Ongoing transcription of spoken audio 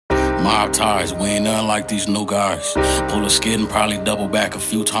Mob ties, we ain't nothing like these new guys. Pull a skid and probably double back a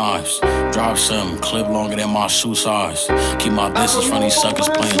few times. Drop something, clip longer than my shoe size. Keep my distance from these suckers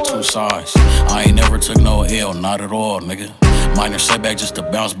playing two sides. I ain't never took no L, not at all, nigga. Minor setback just to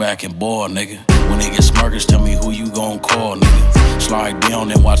bounce back and ball, nigga. When they get smirkers, tell me who you gon' call, nigga. Slide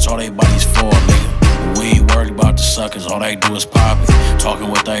down and watch all they bodies fall, nigga. We ain't worried about the suckers, all they do is pop it. Talking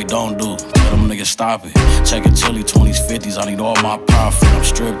what they don't do, tell them niggas stop it. Checking Tilly 20s, 50s, I need all my profit. I'm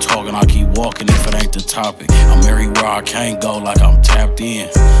strip talking, I keep walking if it ain't the topic. I'm everywhere I can't go like I'm tapped in.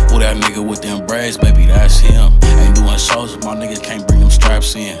 Who that nigga with them braids, baby, that's him. Ain't doing shows if my niggas can't bring them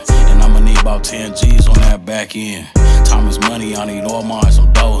straps in. And I'ma need about 10 G's on that back end. Time is money, I need all mine,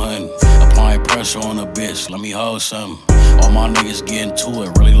 I'm dough hunting. Applying pressure on a bitch, let me hold something. All my niggas getting to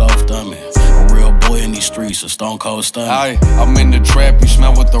it, really low stomach. A real boy in these streets, a stone cold stomach. Aye, I'm in the trap, you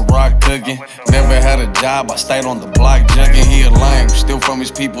smell what the rock cooking. Never had a job, I stayed on the block jugging. He a lame, steal from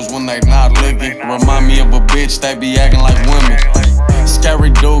his peoples when they not looking. Remind me of a bitch, they be acting like women. Scary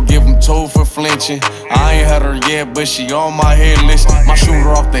dude, give him two for flinching. I ain't had her yet, but she on my hit list. My shooter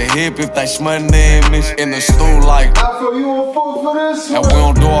off the hip if they smutting the image. In the stool like, Afro, you a fool for this one? and we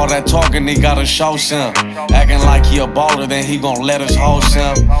don't do all that talking, he gotta show some. Acting like he a baller, then he gon' let us hold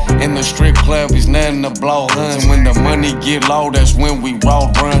some. In the strip club, he's nothing to blow huns. When the money get low, that's when we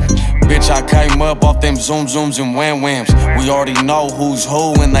road run. Bitch, I came up off them zoom zooms and wham whams. We already know who's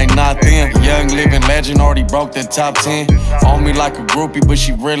who and they not them. Young living legend already broke the top 10. On me like a groupie, but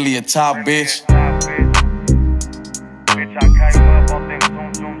she really a top bitch. Bitch, I came up off them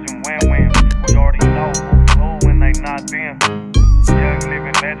zoom zooms and wham whams. We already know who's who and they not them. Young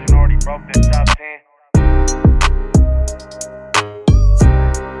living legend already broke the top 10.